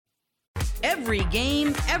Every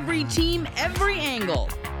game, every team, every angle.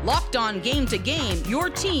 Locked On Game to Game, your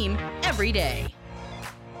team every day.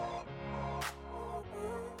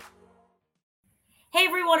 Hey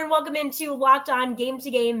everyone, and welcome into Locked On Game to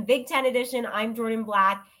Game Big Ten Edition. I'm Jordan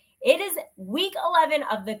Black. It is week 11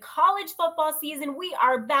 of the college football season. We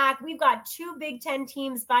are back. We've got two Big Ten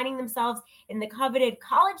teams finding themselves in the coveted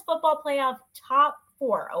college football playoff top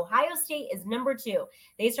 4. Ohio State is number 2.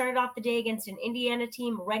 They started off the day against an Indiana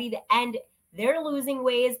team ready to end their losing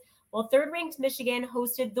ways, while third-ranked Michigan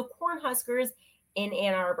hosted the Cornhuskers in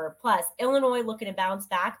Ann Arbor. Plus, Illinois looking to bounce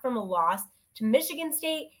back from a loss to Michigan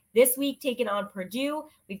State this week, taking on Purdue.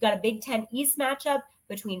 We've got a Big Ten East matchup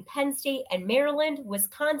between Penn State and Maryland,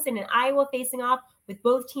 Wisconsin and Iowa facing off with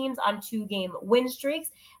both teams on 2-game win streaks,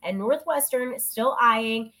 and Northwestern still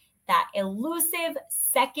eyeing that elusive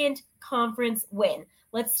second conference win.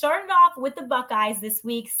 Let's start it off with the Buckeyes this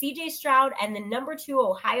week. CJ Stroud and the number 2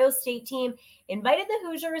 Ohio State team invited the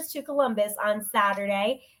Hoosiers to Columbus on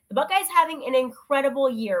Saturday. The Buckeyes having an incredible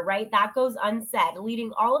year, right? That goes unsaid,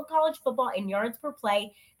 leading all of college football in yards per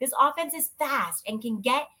play. This offense is fast and can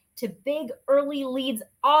get to big early leads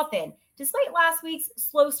often, despite last week's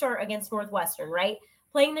slow start against Northwestern, right?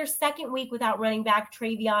 Playing their second week without running back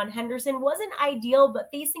TreVeyon Henderson wasn't ideal, but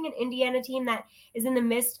facing an Indiana team that is in the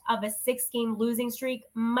midst of a 6-game losing streak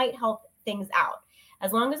might help things out.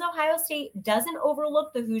 As long as Ohio State doesn't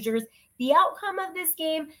overlook the Hoosiers, the outcome of this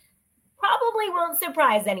game probably won't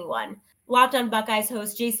surprise anyone. Locked On Buckeyes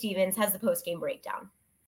host Jay Stevens has the post-game breakdown.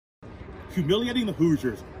 Humiliating the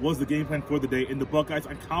Hoosiers was the game plan for the day, and the Buckeyes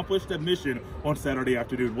accomplished that mission on Saturday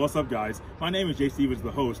afternoon. What's up, guys? My name is Jay Stevens, the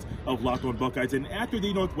host of Locked On Buckeyes, and after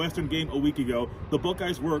the Northwestern game a week ago, the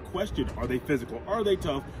Buckeyes were questioned. Are they physical? Are they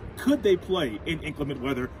tough? Could they play in inclement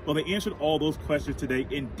weather? Well, they answered all those questions today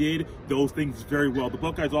and did those things very well. The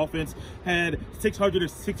Buckeyes offense had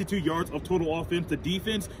 662 yards of total offense. The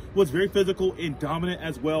defense was very physical and dominant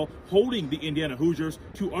as well, holding the Indiana Hoosiers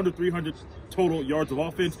to under 300 total yards of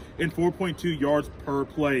offense and 4.2 yards per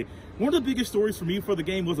play. One of the biggest stories for me for the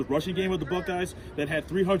game was the rushing game of the Buckeyes that had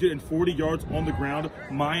 340 yards on the ground.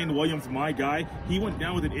 Mayan Williams, my guy, he went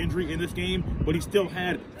down with an injury in this game, but he still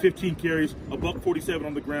had 15 carries, a $147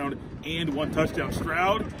 on the ground, and 1 touchdown.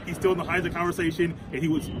 Stroud, he's still in the Heisman conversation, and he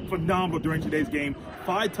was phenomenal during today's game.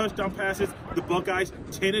 5 touchdown passes, the Buckeyes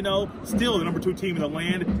 10-0, still the number 2 team in the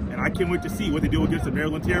land, and I can't wait to see what they do against the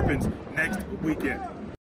Maryland Terrapins next weekend.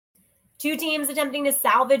 Two teams attempting to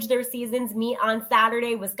salvage their seasons meet on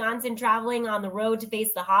Saturday. Wisconsin traveling on the road to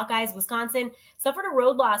face the Hawkeyes. Wisconsin suffered a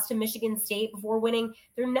road loss to Michigan State before winning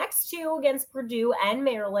their next 2 against Purdue and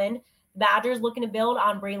Maryland. The Badgers looking to build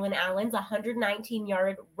on Braylon Allen's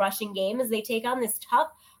 119-yard rushing game as they take on this tough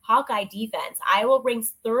Hawkeye defense. Iowa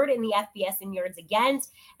ranks 3rd in the FBS in yards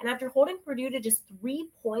against, and after holding Purdue to just 3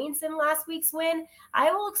 points in last week's win,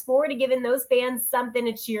 Iowa looks forward to giving those fans something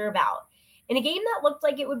to cheer about. In a game that looked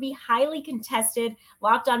like it would be highly contested,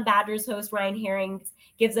 Locked On Badgers host Ryan Herrings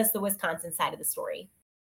gives us the Wisconsin side of the story.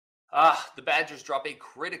 The Badgers drop a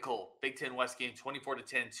critical Big Ten West game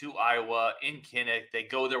 24-10 to Iowa in Kinnick. They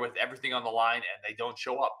go there with everything on the line, and they don't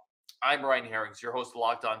show up. I'm Ryan Herrings, your host of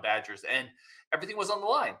Locked On Badgers, and everything was on the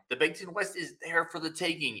line. The Big Ten West is there for the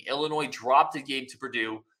taking. Illinois dropped a game to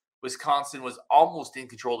Purdue. Wisconsin was almost in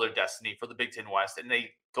control of their destiny for the Big Ten West, and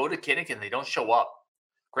they go to Kinnick, and they don't show up.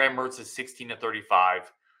 Graham Mertz is 16-35.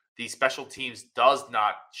 The special teams does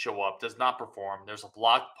not show up, does not perform. There's a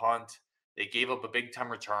blocked punt. They gave up a big-time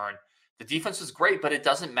return. The defense was great, but it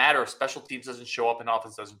doesn't matter if special teams doesn't show up and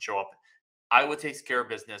offense doesn't show up. Iowa takes care of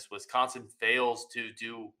business. Wisconsin fails to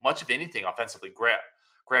do much of anything offensively.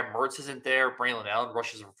 Graham Mertz isn't there. Braylon Allen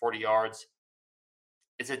rushes for 40 yards.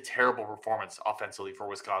 It's a terrible performance offensively for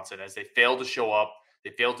Wisconsin as they fail to show up.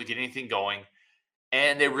 They fail to get anything going.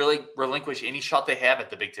 And they really relinquish any shot they have at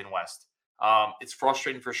the Big Ten West. It's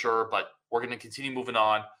frustrating for sure, but we're going to continue moving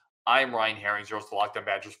on. I'm Ryan Herrings, your host of Locked On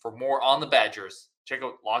Badgers. For more on the Badgers, check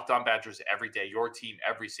out Locked On Badgers every day, your team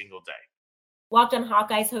every single day. Locked On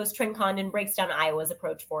Hawkeyes host Trent Condon breaks down Iowa's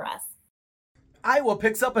approach for us. Iowa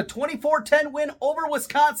picks up a 24-10 win over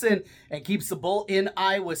Wisconsin and keeps the Bull in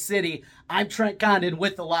Iowa City. I'm Trent Condon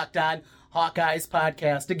with the Locked On Hawkeyes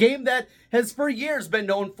podcast. A game that has for years been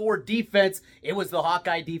known for defense. It was the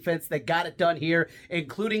Hawkeye defense that got it done here,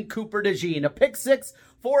 including Cooper DeJean. A pick 6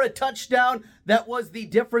 for a touchdown that was the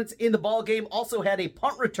difference in the ball game. Also had a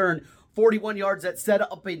punt return 41 yards that set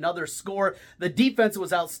up another score. The defense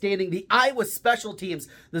was outstanding. The Iowa special teams,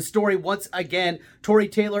 the story once again. Torrey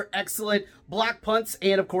Taylor, excellent block punts,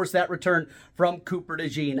 and of course that return from Cooper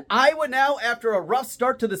DeJean. Iowa now, after a rough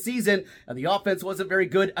start to the season, and the offense wasn't very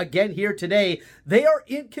good again here today, they are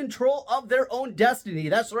in control of their own destiny.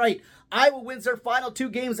 That's right. Iowa wins their final 2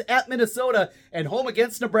 games at Minnesota and home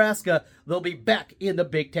against Nebraska. They'll be back in the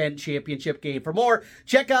Big Ten championship game. For more,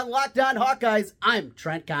 check out Locked On Hawkeyes. I'm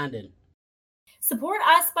Trent Condon. Support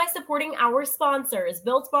us by supporting our sponsors.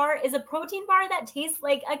 Built Bar is a protein bar that tastes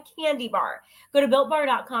like a candy bar. Go to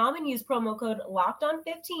BuiltBar.com and use promo code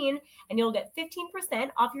LOCKEDON15 and you'll get 15%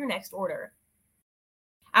 off your next order.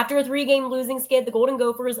 After a 3-game losing skid, the Golden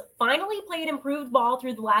Gophers finally played improved ball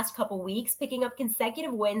through the last couple weeks, picking up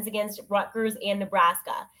consecutive wins against Rutgers and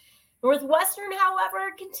Nebraska. Northwestern,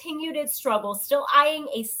 however, continued its struggle, still eyeing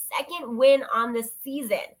a second win on the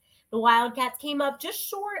season. The Wildcats came up just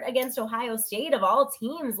short against Ohio State of all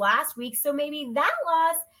teams last week, so maybe that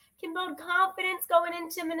loss can build confidence going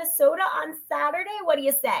into Minnesota on Saturday. What do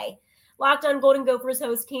you say? Locked On Golden Gophers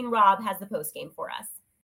host Kane Robb has the postgame for us.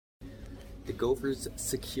 The Gophers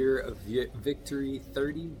secure a victory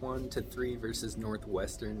 31-3 versus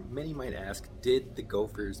Northwestern. Many might ask, did the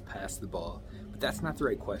Gophers pass the ball? But that's not the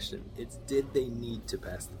right question. It's did they need to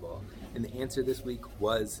pass the ball? And the answer this week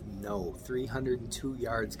was no. 302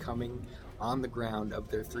 yards coming on the ground of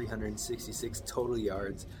their 366 total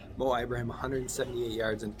yards. Mo Ibrahim 178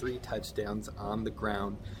 yards and 3 touchdowns on the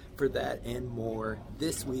ground. For that and more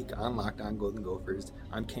this week on Locked On Golden Gophers,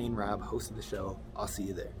 I'm Kane Robb, host of the show. I'll see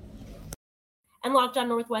you there. And Locked On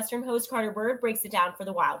Northwestern host Carter Bird breaks it down for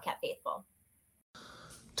the Wildcat faithful.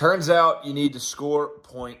 Turns out you need to score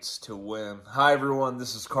points to win. Hi, everyone.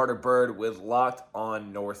 This is Carter Bird with Locked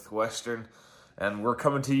On Northwestern. And we're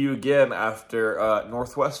coming to you again after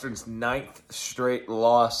Northwestern's 9th straight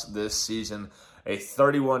loss this season. A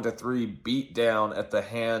 31-3 beatdown at the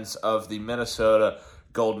hands of the Minnesota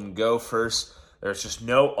Golden Gophers. There's just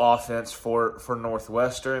no offense for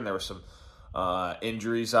Northwestern. There were some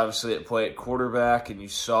injuries, obviously, at play at quarterback, and you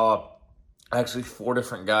saw actually 4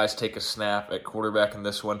 different guys take a snap at quarterback in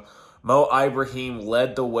this one. Mo Ibrahim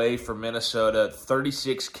led the way for Minnesota,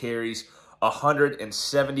 36 carries,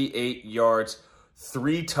 178 yards,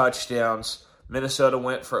 3 touchdowns. Minnesota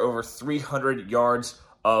went for over 300 yards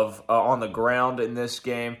of on the ground in this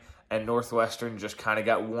game, and Northwestern just kind of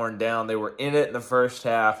got worn down. They were in it in the first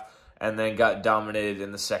half and then got dominated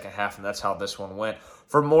in the second half, and that's how this one went.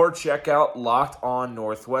 For more, check out Locked On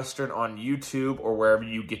Northwestern on YouTube or wherever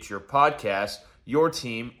you get your podcasts. Your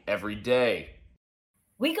team every day.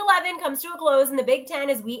 Week 11 comes to a close in the Big Ten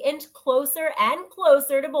as we inch closer and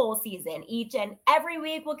closer to bowl season. Each and every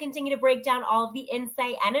week, we'll continue to break down all of the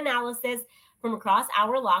insight and analysis from across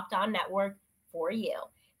our Locked On network for you.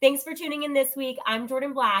 Thanks for tuning in this week. I'm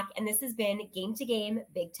Jordan Black, and this has been Game to Game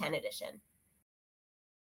Big Ten Edition.